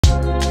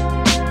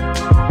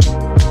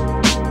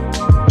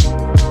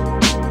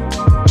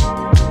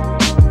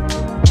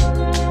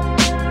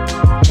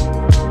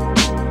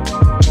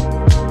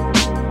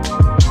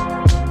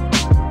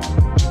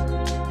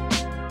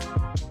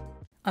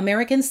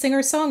American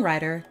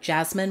singer-songwriter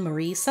Jazmine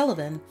Marie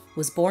Sullivan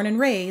was born and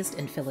raised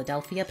in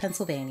Philadelphia,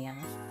 Pennsylvania.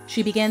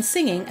 She began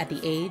singing at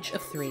the age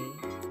of 3.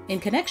 In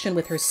connection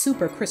with her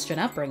super Christian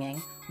upbringing,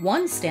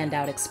 one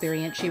standout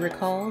experience she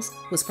recalls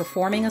was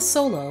performing a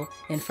solo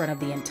in front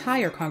of the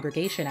entire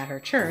congregation at her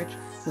church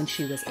when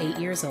she was 8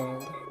 years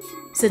old.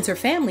 Since her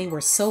family were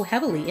so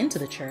heavily into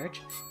the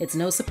church, it's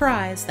no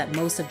surprise that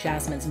most of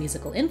Jazmine's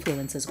musical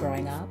influences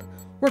growing up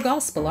were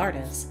gospel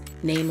artists,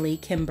 namely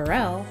Kim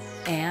Burrell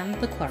and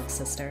the Clark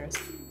sisters.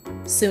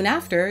 Soon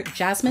after,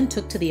 Jazmine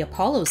took to the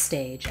Apollo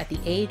stage at the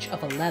age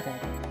of 11,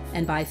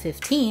 and by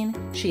 15,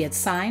 she had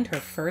signed her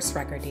first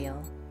record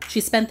deal.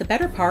 She spent the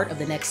better part of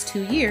the next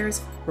 2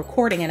 years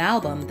recording an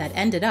album that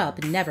ended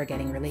up never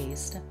getting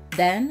released.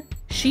 Then,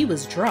 she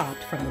was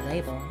dropped from the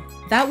label.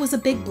 That was a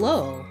big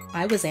blow.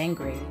 I was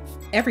angry.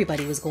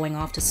 Everybody was going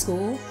off to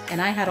school,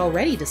 and I had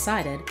already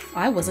decided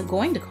I wasn't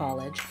going to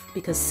college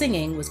because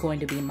singing was going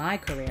to be my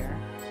career.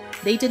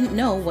 They didn't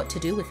know what to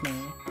do with me.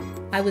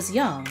 I was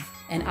young,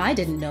 and I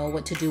didn't know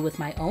what to do with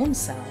my own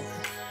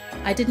self.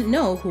 I didn't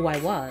know who I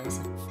was,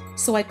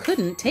 so I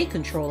couldn't take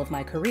control of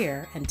my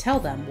career and tell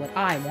them what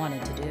I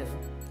wanted to do.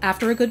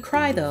 After a good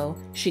cry, though,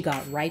 she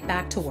got right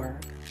back to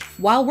work.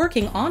 While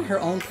working on her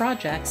own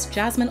projects,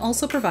 Jazmine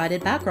also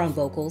provided background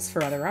vocals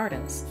for other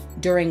artists.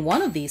 During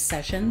one of these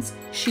sessions,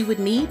 she would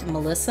meet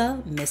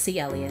Melissa "Missy"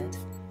 Elliott.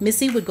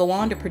 Missy would go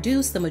on to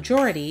produce the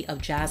majority of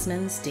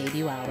Jazmine's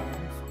debut album.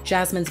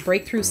 Jazmine's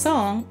breakthrough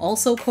song,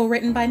 also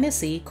co-written by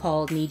Missy,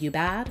 called "Need You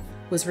Bad,"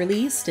 was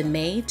released in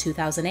May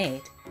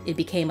 2008. It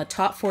became a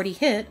top 40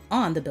 hit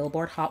on the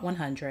Billboard Hot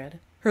 100.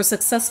 Her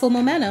successful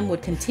momentum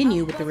would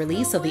continue with the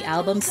release of the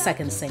album's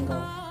second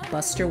single,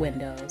 "Bust Your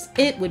Windows."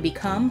 It would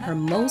become her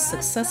most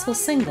successful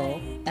single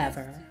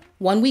ever.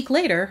 1 week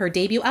later, her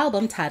debut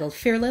album titled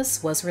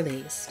 "Fearless" was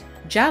released.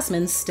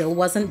 Jazmine still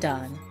wasn't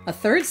done. A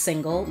third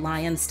single,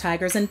 "Lions,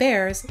 Tigers, and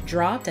Bears,"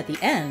 dropped at the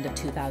end of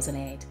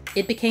 2008.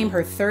 It became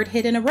her third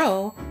hit in a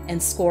row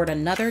and scored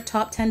another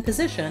top 10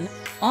 position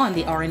on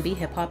the R&B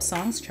hip-hop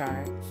songs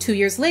chart. 2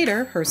 years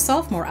later, her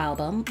sophomore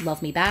album,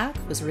 "Love Me Back,"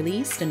 was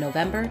released in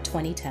November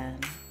 2010.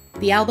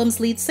 The album's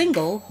lead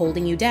single,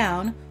 "Holding You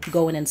Down,"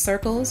 "Goin' in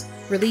Circles,"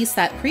 released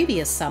that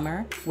previous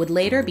summer, would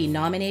later be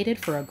nominated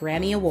for a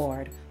Grammy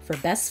Award for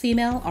Best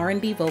Female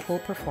R&B Vocal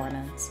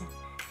Performance.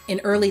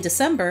 In early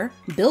December,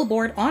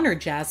 Billboard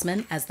honored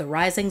Jazmine as the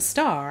Rising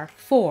Star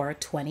for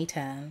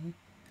 2010.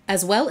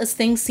 As well as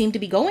things seemed to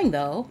be going,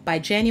 though, by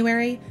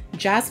January,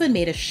 Jazmine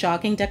made a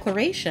shocking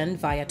declaration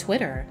via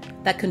Twitter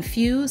that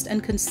confused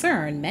and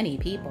concerned many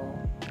people.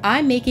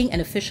 "I'm making an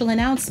official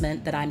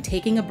announcement that I'm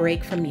taking a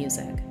break from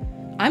music.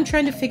 I'm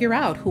trying to figure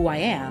out who I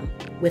am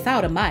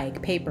without a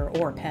mic, paper,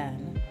 or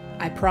pen.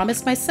 I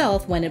promised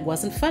myself when it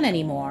wasn't fun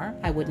anymore,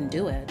 I wouldn't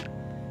do it.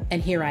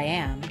 And here I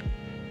am.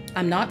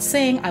 I'm not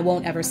saying I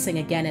won't ever sing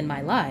again in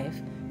my life,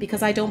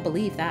 because I don't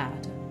believe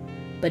that.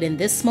 But in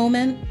this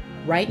moment,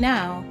 right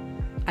now,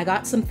 I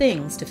got some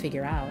things to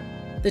figure out."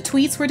 The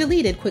tweets were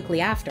deleted quickly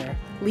after,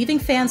 leaving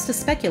fans to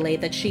speculate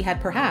that she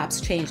had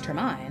perhaps changed her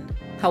mind.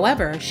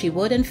 However, she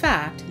would, in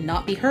fact,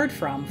 not be heard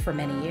from for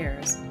many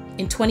years.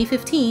 In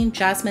 2015,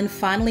 Jazmine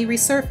finally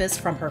resurfaced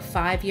from her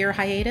 5-year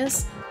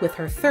hiatus with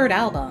her third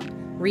album,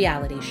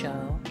 "Reality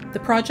Show." The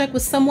project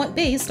was somewhat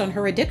based on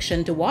her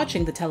addiction to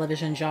watching the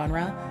television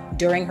genre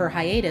during her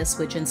hiatus,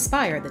 which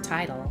inspired the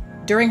title.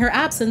 During her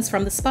absence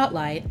from the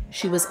spotlight,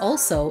 she was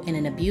also in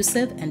an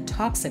abusive and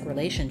toxic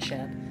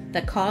relationship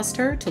that caused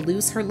her to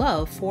lose her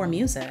love for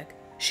music.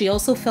 She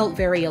also felt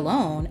very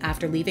alone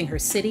after leaving her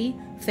city,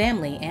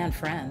 family, and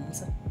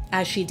friends.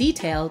 As she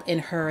detailed in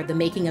her The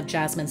Making of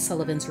Jazmine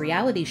Sullivan's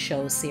Reality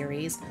Show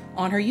series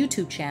on her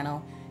YouTube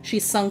channel, she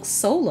sunk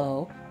so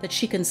low that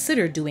she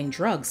considered doing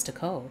drugs to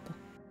cope.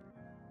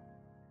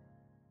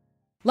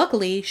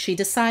 Luckily, she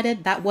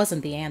decided that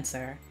wasn't the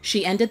answer.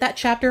 She ended that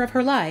chapter of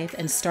her life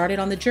and started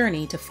on the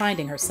journey to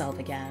finding herself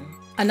again.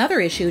 Another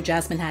issue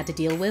Jazmine had to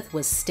deal with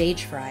was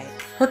stage fright.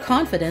 Her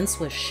confidence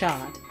was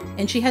shot,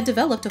 and she had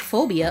developed a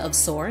phobia of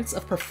sorts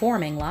of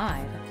performing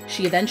live.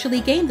 She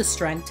eventually gained the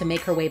strength to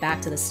make her way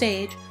back to the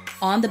stage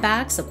on the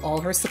backs of all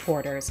her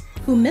supporters,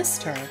 who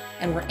missed her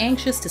and were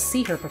anxious to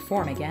see her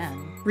perform again.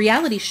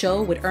 Reality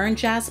Show would earn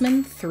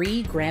Jazmine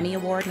 3 Grammy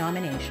Award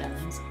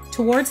nominations.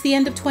 Towards the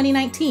end of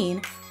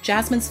 2019,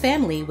 Jazmine's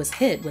family was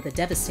hit with a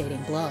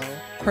devastating blow.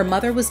 Her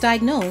mother was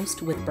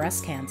diagnosed with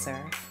breast cancer.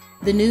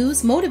 The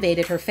news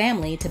motivated her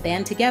family to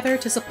band together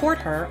to support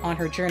her on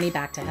her journey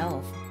back to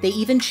health. They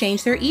even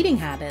changed their eating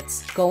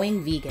habits,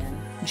 going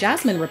vegan.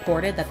 Jazmine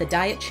reported that the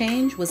diet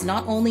change was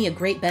not only a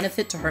great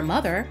benefit to her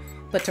mother,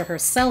 but to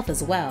herself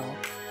as well,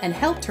 and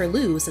helped her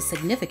lose a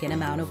significant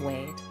amount of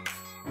weight.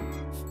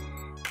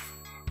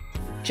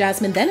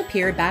 Jazmine then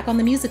appeared back on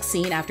the music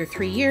scene after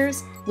 3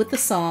 years with the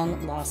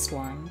song "Lost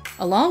One."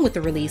 Along with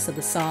the release of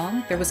the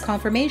song, there was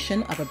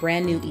confirmation of a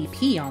brand new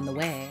EP on the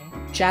way.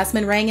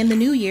 Jazmine rang in the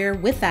new year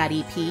with that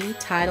EP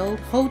titled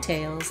 "Ho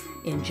Tales"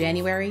 in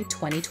January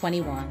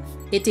 2021.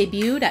 It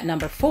debuted at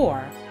number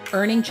 4,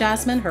 earning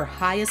Jazmine her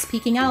highest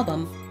peaking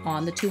album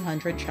on the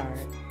 200 chart.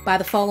 By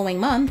the following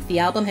month, the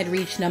album had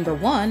reached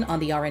 #1 on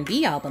the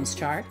R&B albums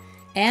chart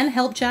and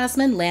helped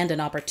Jazmine land an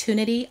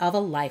opportunity of a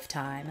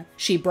lifetime.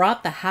 She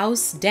brought the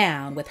house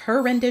down with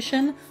her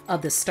rendition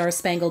of the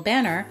Star-Spangled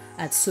Banner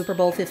at Super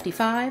Bowl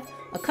 55,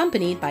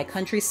 accompanied by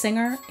country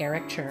singer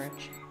Eric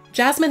Church.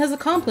 Jazmine has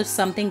accomplished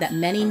something that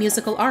many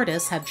musical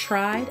artists have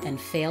tried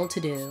and failed to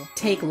do: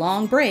 take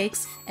long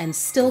breaks and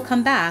still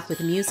come back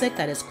with music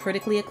that is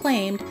critically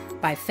acclaimed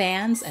by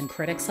fans and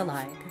critics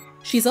alike.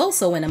 She's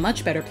also in a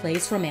much better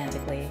place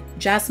romantically.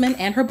 Jazmine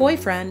and her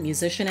boyfriend,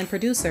 musician and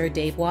producer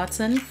Dave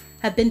Watson,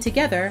 have been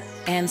together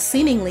and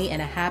seemingly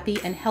in a happy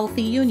and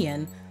healthy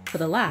union for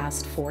the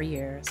last 4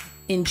 years.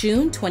 In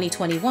June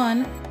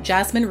 2021,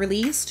 Jazmine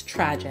released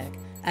Tragic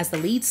as the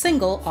lead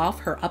single off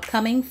her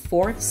upcoming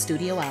 4th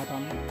studio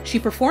album. She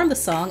performed the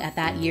song at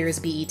that year's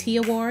BET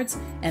Awards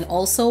and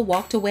also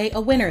walked away a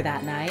winner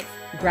that night,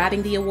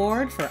 grabbing the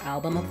award for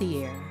Album of the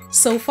Year.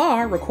 So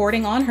far,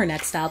 recording on her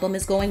next album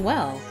is going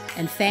well,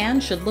 and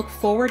fans should look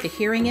forward to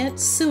hearing it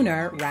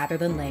sooner rather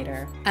than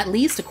later. At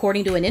least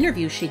according to an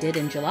interview she did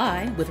in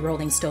July with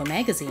Rolling Stone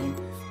magazine,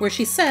 where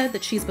she said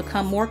that she's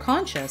become more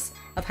conscious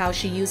of how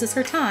she uses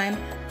her time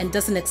and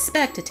doesn't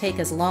expect to take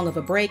as long of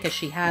a break as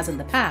she has in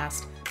the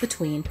past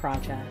between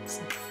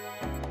projects.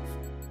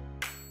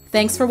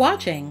 Thanks for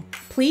watching.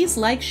 Please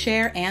like,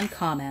 share, and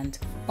comment.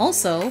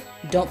 Also,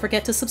 don't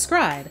forget to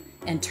subscribe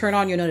and turn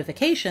on your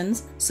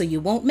notifications so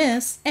you won't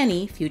miss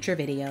any future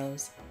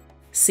videos.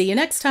 See you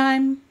next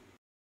time!